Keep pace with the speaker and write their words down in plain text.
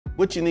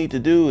what you need to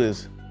do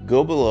is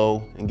go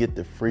below and get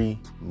the free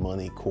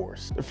money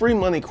course. The free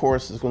money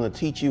course is going to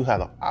teach you how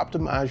to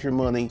optimize your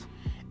money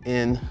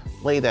and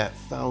lay that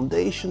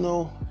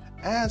foundational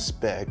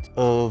aspect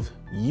of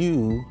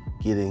you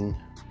getting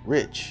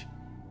rich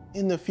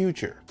in the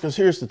future. Because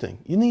here's the thing,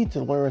 you need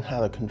to learn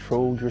how to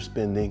control your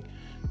spending.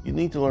 You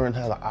need to learn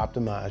how to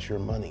optimize your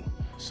money.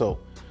 So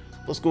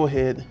let's go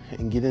ahead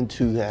and get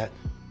into that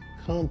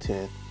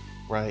content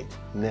right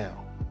now.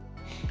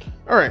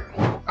 All right,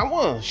 I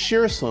want to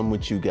share some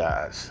with you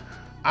guys.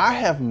 I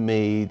have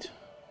made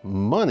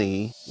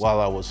money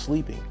while I was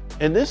sleeping.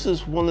 And this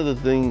is one of the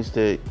things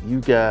that you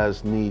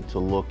guys need to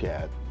look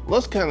at.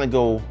 Let's kind of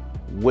go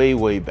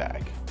way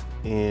back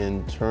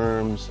in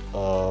terms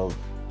of,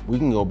 we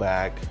can go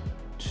back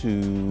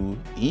to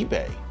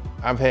eBay.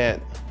 I've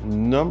had a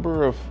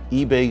number of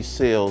eBay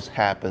sales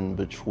happen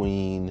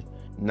between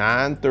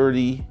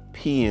 9:30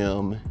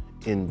 p.m.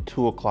 and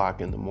 2 o'clock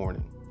in the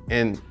morning.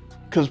 And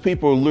because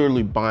people are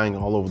literally buying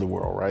all over the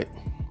world, right?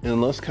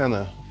 And let's kind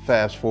of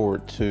fast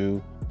forward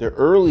to the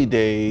early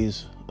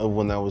days of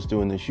when I was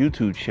doing this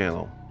YouTube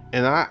channel.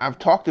 And I've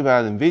talked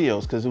about it in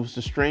videos because it was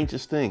the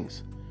strangest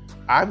things.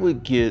 I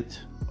would get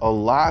a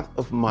lot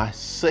of my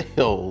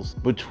sales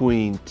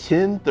between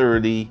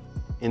 10:30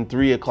 and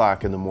 3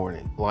 o'clock in the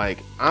morning. Like,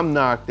 I'm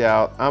knocked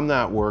out, I'm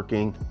not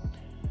working.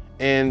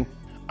 And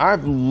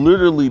I've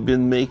literally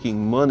been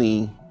making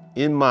money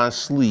in my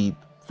sleep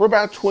for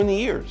about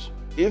 20 years.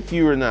 If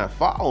you are not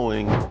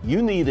following,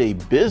 you need a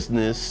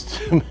business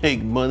to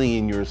make money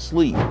in your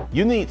sleep.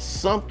 You need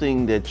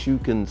something that you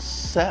can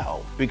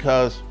sell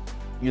because,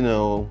 you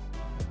know,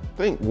 I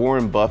think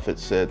Warren Buffett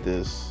said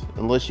this,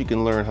 unless you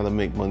can learn how to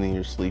make money in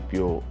your sleep,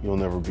 you'll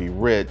never be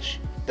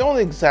rich. Don't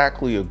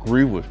exactly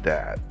agree with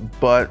that,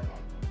 but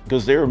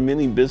because there are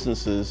many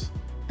businesses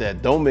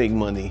that don't make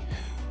money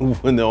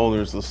when the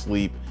owner's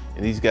asleep,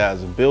 and these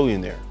guys are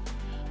billionaires.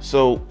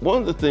 So one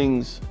of the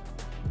things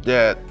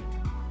that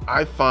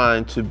I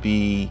find to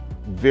be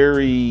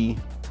very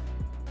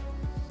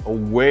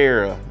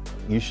aware,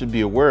 you should be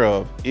aware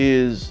of,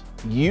 is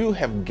you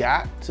have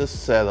got to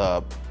set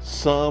up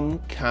some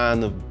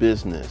kind of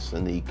business,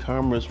 an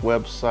e-commerce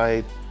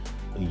website,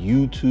 a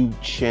YouTube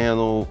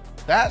channel.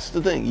 That's the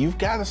thing, you've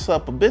got to set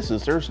up a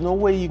business. There's no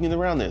way you can get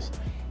around this.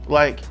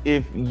 Like,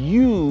 if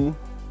you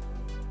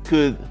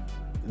could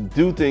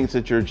do things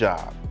at your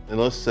job, and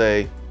let's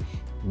say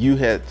you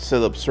had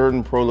set up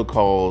certain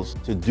protocols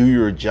to do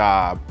your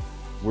job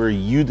where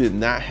you did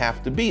not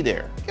have to be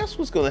there, guess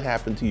what's going to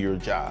happen to your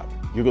job?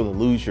 You're going to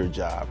lose your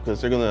job because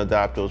they're going to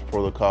adopt those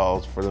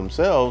protocols for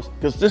themselves.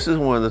 Because this is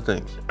one of the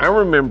things. I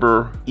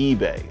remember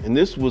eBay, and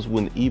this was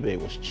when eBay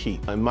was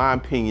cheap. In my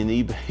opinion,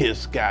 eBay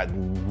has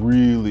gotten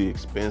really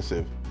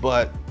expensive.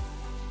 But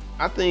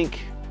I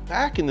think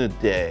back in the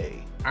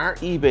day, our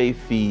eBay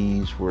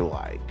fees were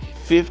like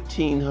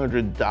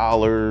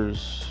 $1,500.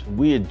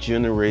 We had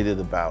generated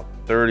about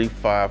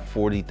 $35,000,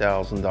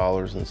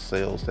 $40,000 in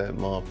sales that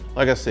month.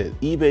 Like I said,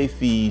 eBay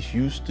fees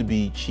used to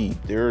be cheap.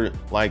 They're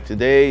like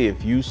today,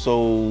 if you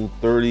sold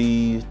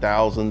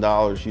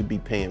 $30,000, you'd be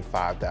paying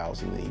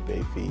 $5,000 in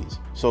eBay fees.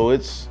 So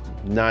it's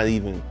not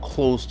even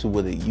close to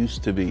what it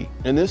used to be.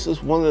 And this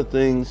is one of the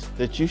things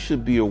that you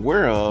should be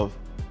aware of,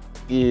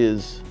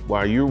 is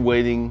while you're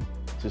waiting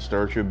to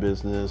start your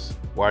business,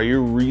 while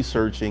you're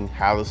researching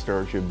how to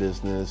start your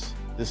business,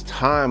 this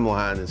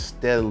timeline is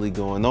steadily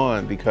going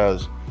on,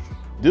 because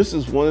this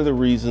is one of the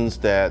reasons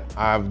that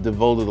I've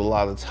devoted a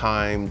lot of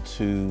time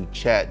to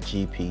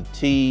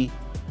ChatGPT.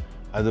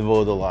 I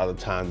devoted a lot of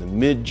time to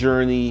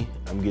Midjourney.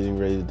 I'm getting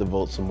ready to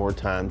devote some more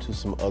time to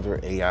some other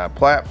AI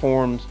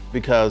platforms,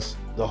 because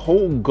the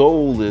whole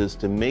goal is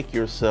to make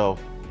yourself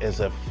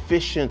as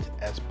efficient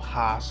as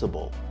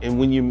possible. And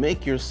when you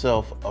make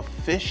yourself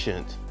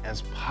efficient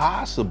as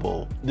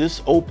possible,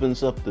 this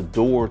opens up the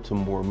door to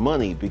more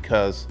money.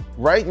 Because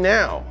right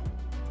now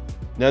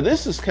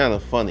this is kind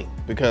of funny,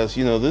 because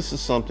you know, this is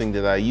something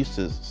that I used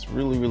to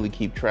really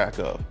keep track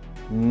of.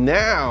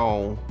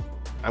 Now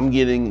I'm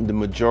getting the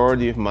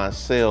majority of my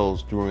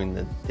sales during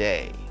the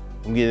day.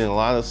 I'm getting a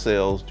lot of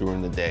sales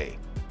during the day.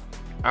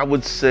 I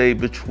would say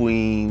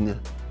between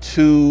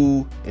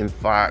 2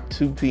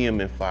 p.m.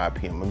 and 5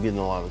 p.m. I'm getting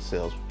a lot of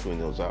sales between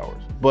those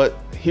hours. But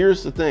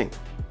here's the thing,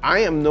 I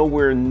am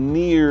nowhere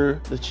near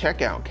the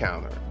checkout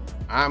counter.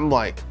 I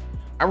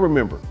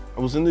remember I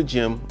was in the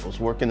gym, I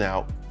was working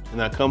out,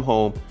 and I come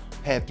home,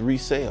 had 3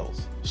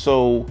 sales.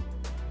 So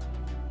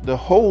the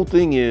whole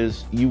thing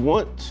is, you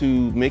want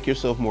to make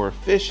yourself more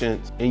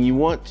efficient, and you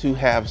want to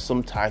have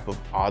some type of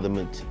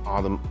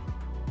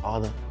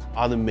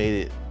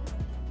automated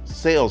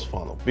sales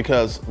funnel.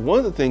 Because one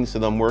of the things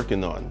that I'm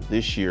working on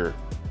this year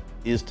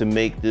is to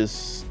make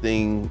this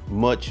thing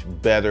much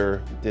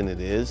better than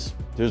it is.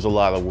 There's a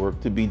lot of work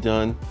to be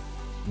done,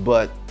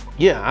 but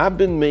yeah, I've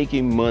been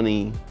making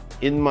money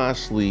in my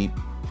sleep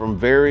from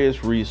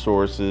various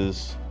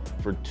resources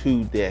for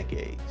 2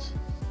 decades.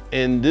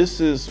 And this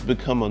has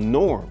become a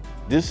norm.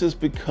 This has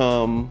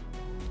become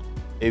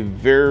a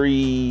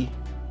very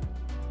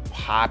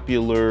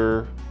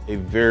popular, a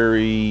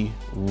very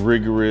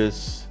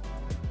rigorous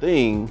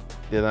thing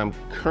that I'm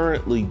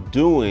currently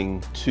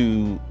doing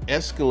to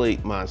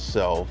escalate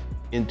myself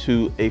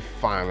into a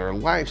finer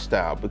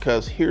lifestyle.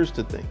 Because here's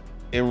the thing,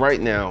 and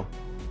right now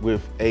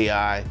with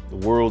AI, the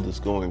world is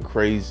going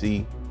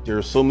crazy. There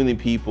are so many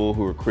people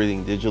who are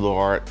creating digital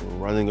art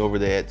and running over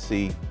to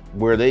Etsy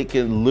where they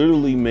can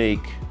literally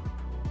make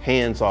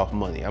hands-off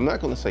money. I'm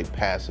not going to say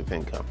passive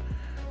income.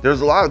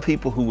 There's a lot of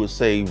people who would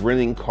say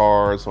renting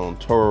cars on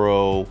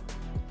Turo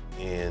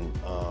and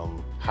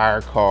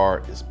hire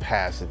car is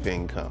passive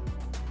income.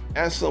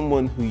 As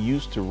someone who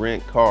used to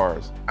rent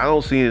cars, I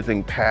don't see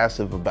anything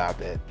passive about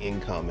that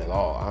income at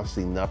all. I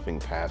see nothing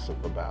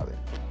passive about it.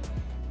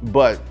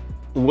 But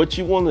what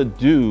you want to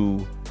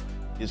do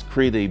is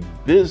create a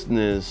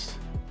business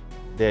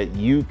that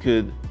you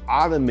could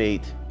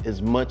automate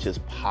as much as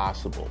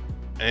possible.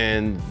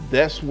 And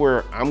that's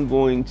where I'm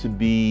going to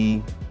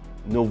be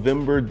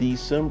November,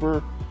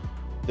 December.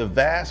 The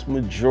vast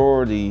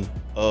majority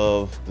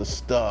of the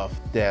stuff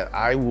that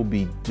I will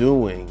be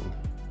doing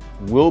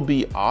will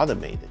be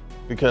automated,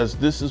 because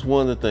this is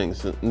one of the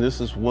things, and this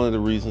is one of the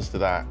reasons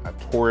that I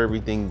tore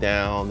everything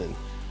down and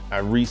I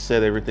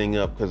reset everything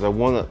up, because I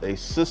want a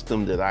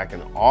system that I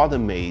can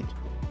automate,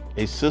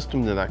 a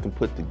system that I can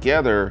put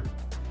together,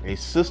 a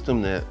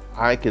system that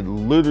I could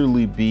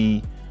literally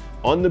be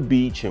on the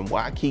beach in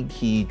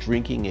Waikiki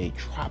drinking a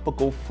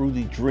tropical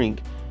fruity drink,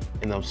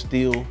 and I'm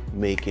still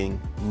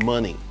making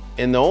money.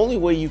 And the only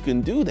way you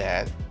can do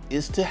that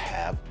is to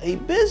have a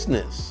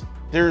business.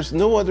 There's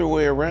no other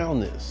way around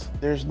this.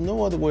 There's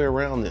no other way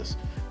around this.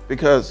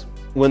 Because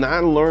when I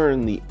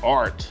learned the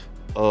art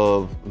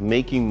of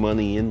making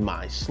money in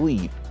my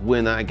sleep,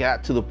 when I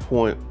got to the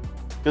point,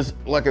 because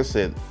like I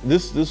said,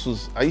 this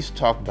was, I used to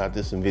talk about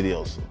this in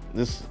videos.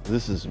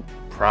 This is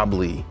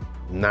probably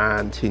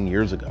 9-10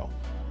 years ago.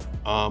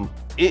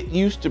 It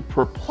used to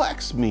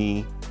perplex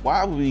me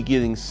why would we be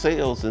getting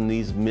sales in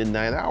these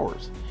midnight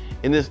hours.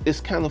 And it's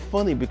kind of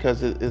funny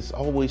because it's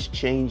always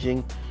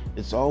changing,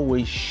 it's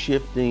always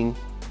shifting,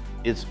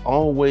 it's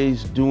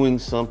always doing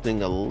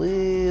something a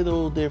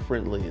little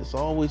differently. It's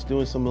always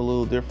doing something a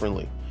little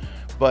differently.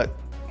 But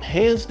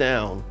hands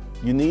down,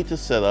 you need to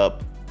set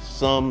up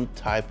some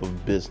type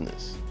of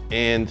business.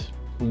 And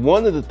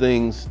one of the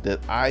things that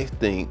I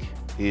think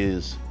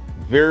is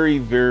very,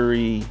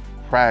 very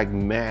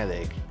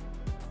pragmatic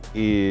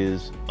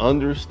is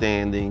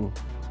understanding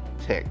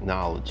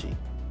technology.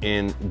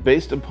 And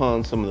based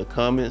upon some of the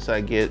comments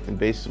I get and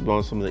based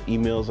upon some of the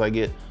emails I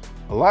get,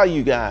 a lot of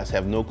you guys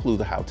have no clue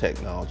to how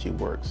technology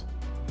works.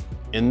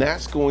 And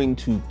that's going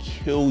to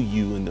kill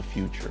you in the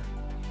future.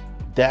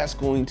 That's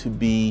going to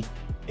be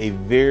a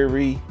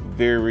very,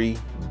 very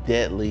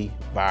deadly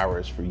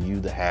virus for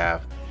you to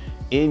have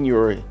in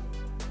your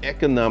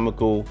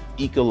economical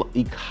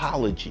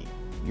ecology,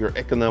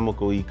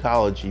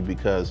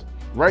 because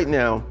right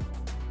now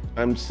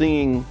I'm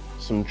seeing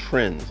some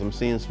trends.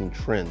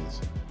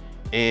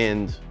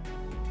 And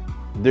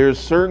there's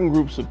certain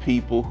groups of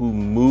people who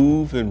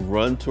move and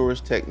run towards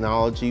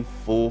technology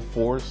full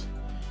force.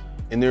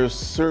 And there's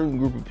a certain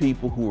group of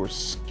people who are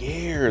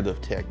scared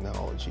of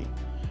technology,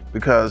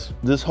 because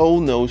this whole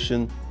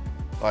notion,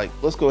 like,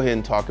 let's go ahead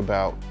and talk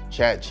about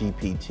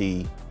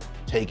ChatGPT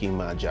taking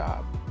my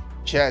job.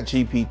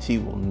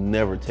 ChatGPT will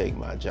never take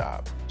my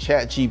job.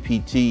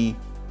 ChatGPT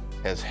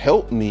has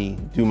helped me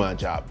do my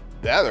job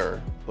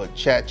better, but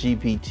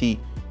ChatGPT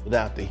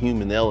without the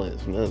human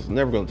elements is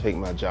never going to take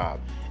my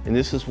job. And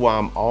this is why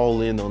I'm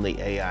all in on the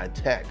AI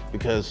tech,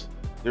 because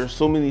there's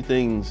so many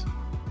things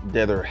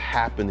that are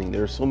happening.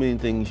 There's so many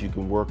things you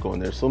can work on.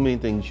 There's so many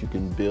things you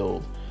can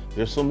build.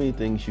 There's so many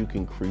things you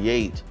can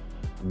create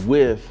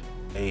with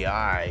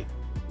AI,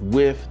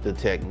 with the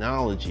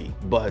technology.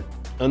 But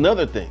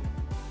another thing,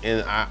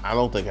 and I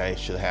don't think I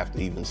should have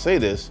to even say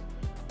this,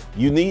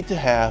 you need to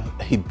have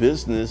a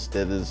business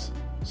that is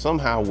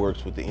somehow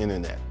works with the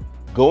internet.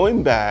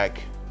 Going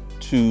back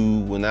to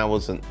when I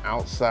was an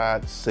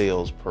outside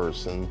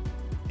salesperson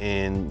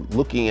and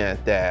looking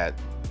at that,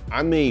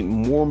 I made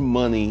more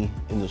money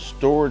in the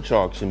storage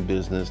auction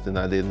business than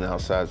I did in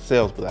outside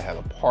sales, but I had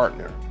a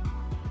partner.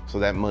 So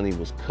that money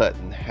was cut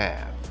in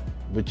half.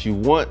 But you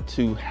want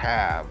to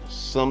have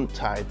some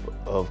type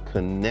of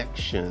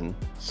connection,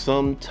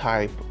 some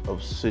type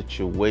of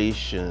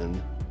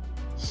situation,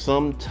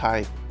 some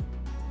type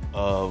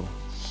of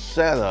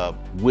setup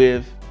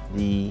with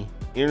the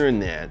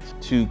internet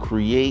to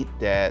create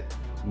that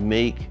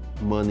make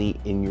money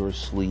in your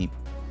sleep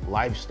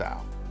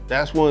lifestyle.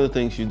 That's one of the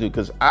things you do,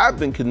 because I've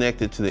been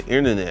connected to the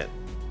internet.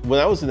 When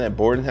I was in that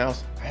boarding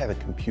house, I had a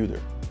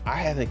computer.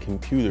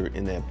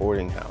 In that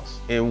boarding house.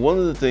 And one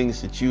of the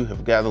things that you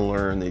have got to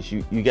learn is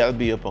you got to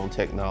be up on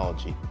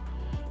technology.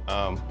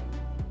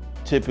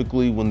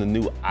 Typically when the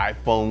new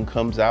iPhone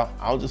comes out,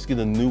 I'll just get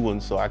a new one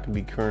so I can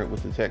be current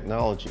with the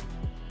technology.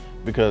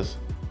 Because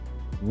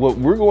what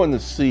we're going to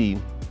see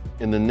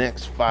in the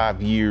next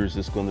 5 years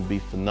is going to be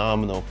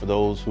phenomenal for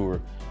those who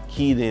are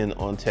keyed in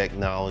on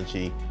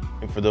technology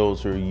and for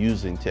those who are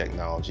using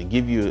technology.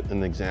 Give you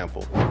an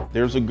example.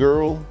 There's a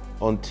girl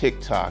on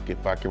TikTok,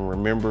 if I can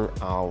remember,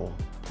 I'll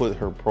output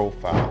her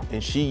profile,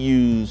 and she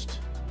used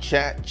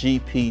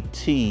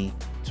ChatGPT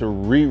to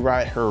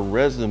rewrite her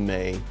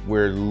resume,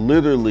 where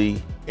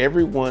literally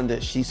everyone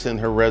that she sent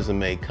her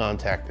resume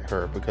contacted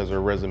her because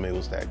her resume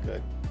was that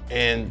good.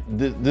 And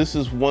this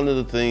is one of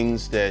the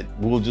things that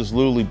will just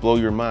literally blow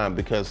your mind,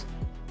 because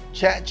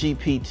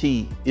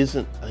ChatGPT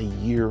isn't a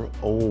year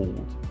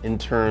old in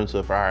terms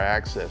of our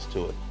access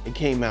to it. It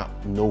came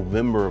out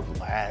November of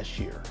last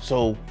year.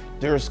 So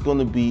there's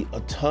gonna be a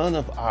ton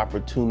of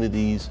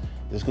opportunities.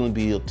 There's gonna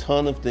be a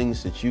ton of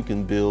things that you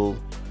can build,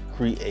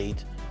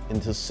 create,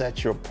 and to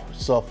set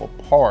yourself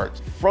apart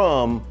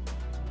from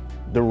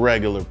the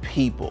regular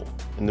people.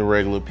 And the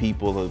regular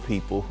people are the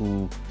people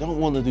who don't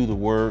want to do the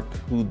work,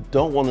 who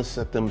don't want to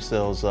set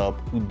themselves up,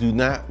 who do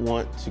not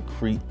want to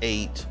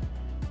create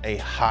a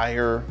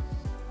higher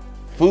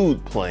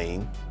food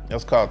plane.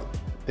 That's called,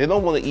 they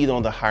don't want to eat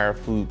on the higher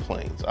food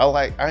planes.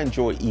 I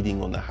enjoy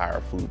eating on the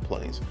higher food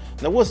planes.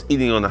 Now, what's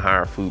eating on the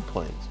higher food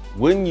planes?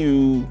 When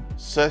you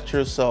set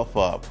yourself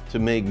up to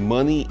make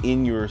money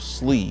in your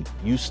sleep,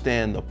 you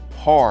stand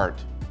apart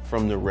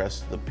from the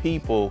rest of the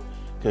people,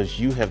 because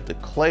you have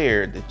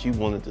declared that you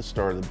wanted to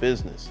start a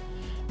business.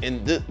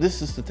 And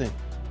this is the thing.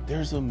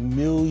 There's a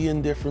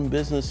million different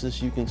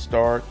businesses you can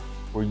start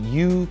where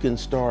you can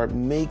start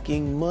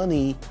making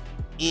money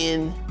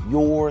in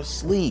your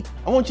sleep.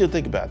 I want you to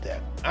think about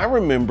that. I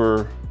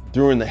remember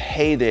during the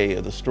heyday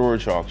of the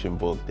storage auction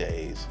book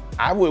days,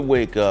 I would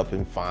wake up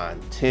and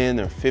find $10,000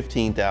 or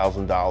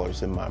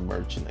 $15,000 in my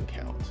merchant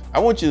account. I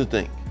want you to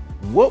think,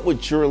 what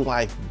would your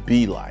life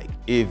be like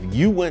if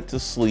you went to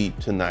sleep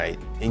tonight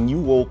and you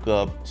woke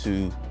up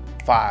to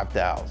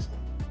 $5,000,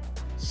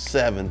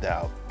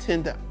 $7,000,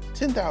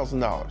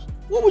 $10,000?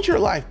 What would your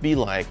life be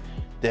like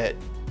that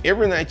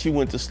every night you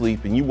went to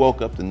sleep and you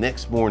woke up the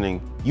next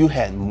morning, you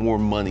had more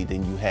money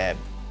than you had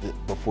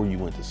before you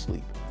went to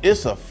sleep?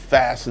 It's a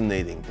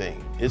fascinating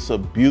thing. It's a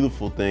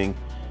beautiful thing.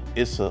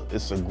 It's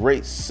a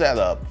great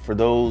setup for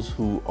those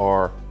who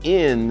are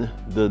in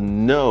the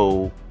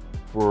know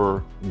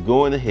for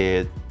going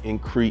ahead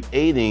and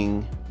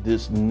creating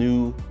this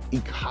new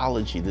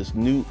ecology, this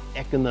new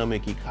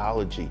economic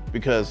ecology.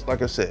 Because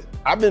like I said,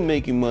 I've been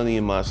making money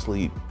in my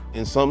sleep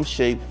in some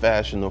shape,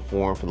 fashion, or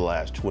form for the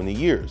last 20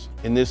 years.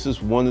 And this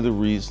is one of the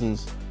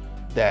reasons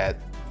that,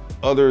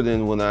 other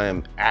than when I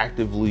am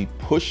actively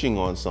pushing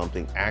on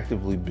something,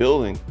 actively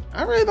building,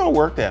 I really don't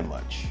work that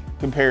much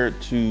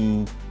compared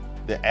to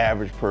the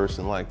average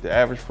person, like the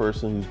average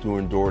person who's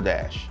doing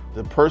DoorDash.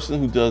 The person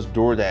who does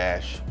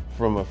DoorDash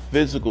from a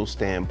physical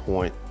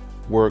standpoint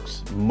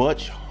works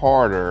much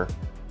harder,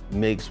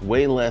 makes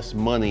way less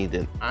money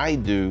than I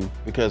do,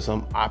 because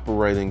I'm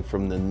operating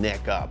from the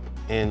neck up.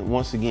 And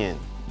once again,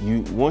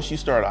 once you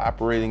start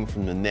operating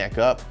from the neck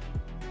up,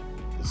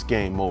 it's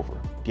game over.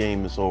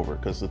 Game is over,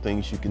 because the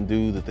things you can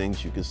do, the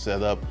things you can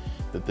set up,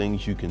 the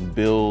things you can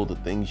build, the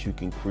things you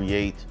can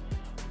create.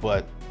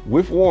 But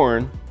with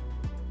Warren,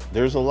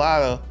 there's a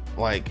lot of,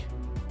 like,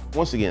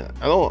 once again,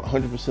 I don't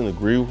 100%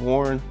 agree with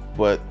Warren,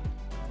 but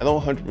I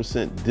don't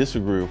 100%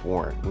 disagree with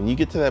Warren. When you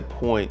get to that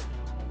point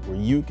where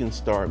you can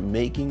start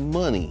making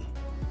money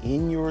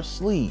in your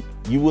sleep,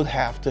 you would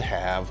have to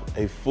have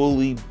a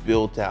fully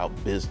built out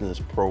business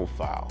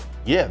profile.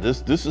 Yeah,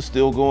 this is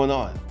still going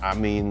on. I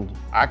mean,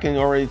 I can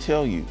already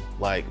tell you,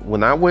 like,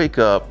 when I wake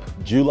up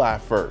July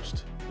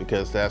 1st,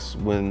 because that's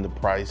when the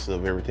price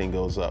of everything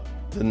goes up,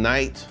 the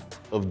night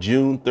of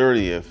June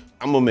 30th,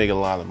 I'm gonna make a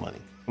lot of money.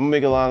 I'm gonna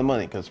make a lot of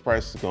money because the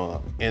price is going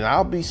up. And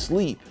I'll be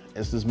asleep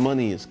as this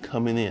money is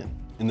coming in.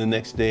 And the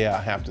next day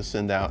I'll have to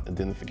send out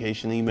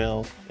identification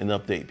emails and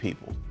update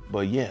people.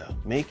 But yeah,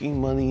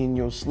 making money in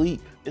your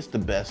sleep, it's the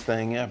best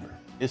thing ever.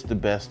 It's the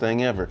best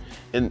thing ever.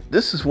 And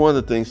this is one of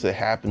the things that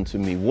happened to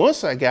me.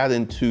 Once I got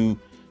into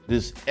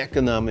this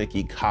economic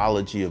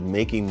ecology of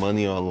making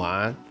money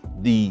online,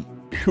 the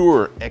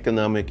pure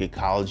economic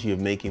ecology of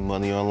making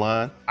money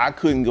online, I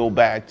couldn't go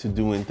back to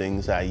doing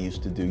things I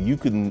used to do. You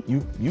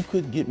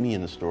could get me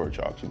in the storage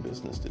auction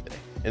business today.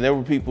 And there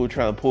were people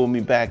trying to pull me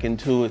back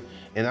into it.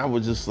 And I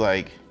was just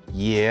like,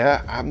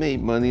 yeah, I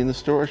made money in the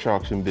storage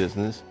auction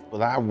business,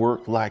 but I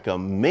worked like a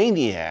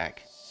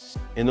maniac.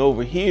 And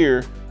over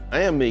here,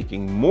 I am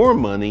making more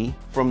money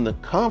from the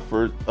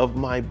comfort of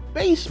my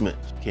basement.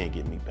 Can't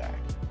get me back.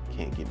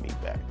 Can't get me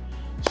back.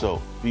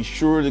 So be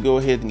sure to go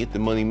ahead and get the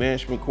money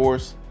management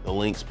course. The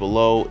link's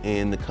below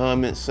in the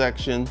comment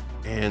section.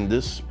 And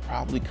this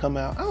probably come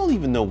out, I don't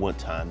even know what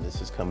time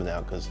this is coming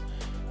out, because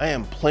I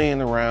am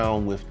playing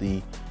around with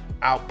the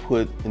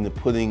output and the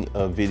putting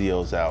of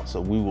videos out. So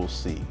we will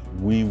see.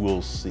 We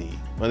will see.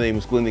 My name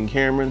is Glendon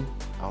Cameron.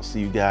 I'll see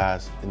you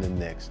guys in the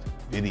next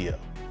video.